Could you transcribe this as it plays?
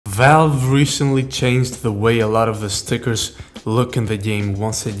Valve recently changed the way a lot of the stickers look in the game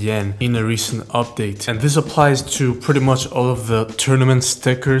once again in a recent update, and this applies to pretty much all of the tournament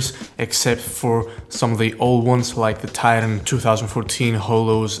stickers except for some of the old ones like the Titan 2014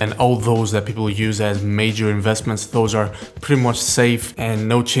 holos and all those that people use as major investments. Those are pretty much safe and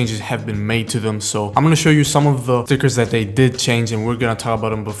no changes have been made to them. So I'm going to show you some of the stickers that they did change and we're going to talk about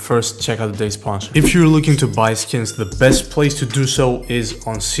them, but first check out the day's sponsor. If you're looking to buy skins, the best place to do so is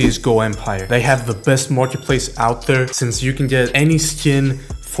on CSGO Empire. They have the best marketplace out there since you can get any skin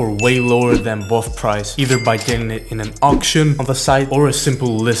for way lower than buff price, either by getting it in an auction on the site or a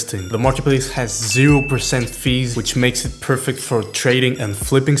simple listing. The marketplace has 0% fees, which makes it perfect for trading and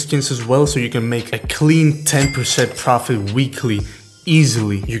flipping skins as well, so you can make a clean 10% profit weekly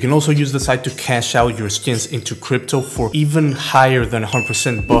easily. You can also use the site to cash out your skins into crypto for even higher than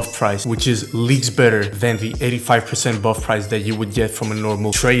 100% buff price, which is leagues better than the 85% buff price that you would get from a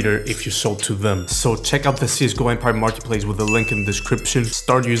normal trader if you sold to them. So check out the CSGO Empire marketplace with the link in the description.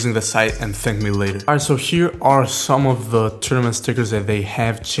 Start using the site and thank me later. Alright, so here are some of the tournament stickers that they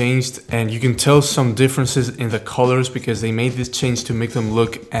have changed, and you can tell some differences in the colors because they made this change to make them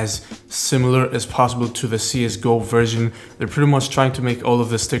look as similar as possible to the CSGO version. They're pretty much trying to make all of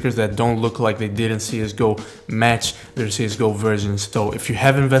the stickers that don't look like they did in CSGO match their CSGO versions. So if you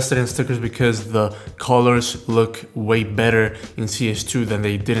have invested in stickers because the colors look way better in CS2 than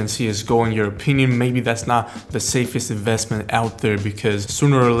they did in CSGO, in your opinion, maybe that's not the safest investment out there, because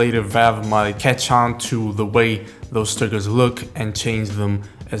sooner or later Valve might catch on to the way those stickers look and change them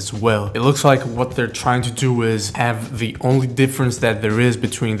as well. It looks like what they're trying to do is have the only difference that there is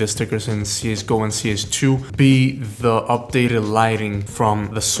between the stickers in CSGO and CS2 be the updated lighting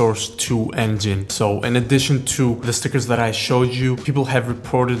from the Source 2 engine. So in addition to the stickers that I showed you, people have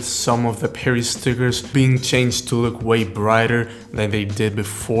reported some of the Perry stickers being changed to look way brighter than they did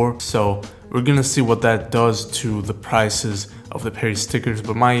before. So we're gonna see what that does to the prices of the Perry stickers,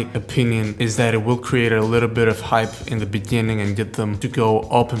 but my opinion is that it will create a little bit of hype in the beginning and get them to go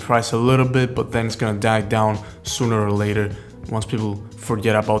up in price a little bit, but then it's gonna die down sooner or later once people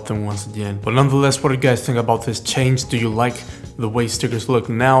forget about them once again. But nonetheless, what do you guys think about this change? Do you like the way stickers look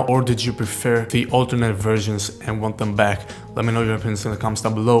now, or did you prefer the alternate versions and want them back? Let me know your opinions in the comments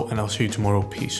down below, and I'll see you tomorrow. Peace.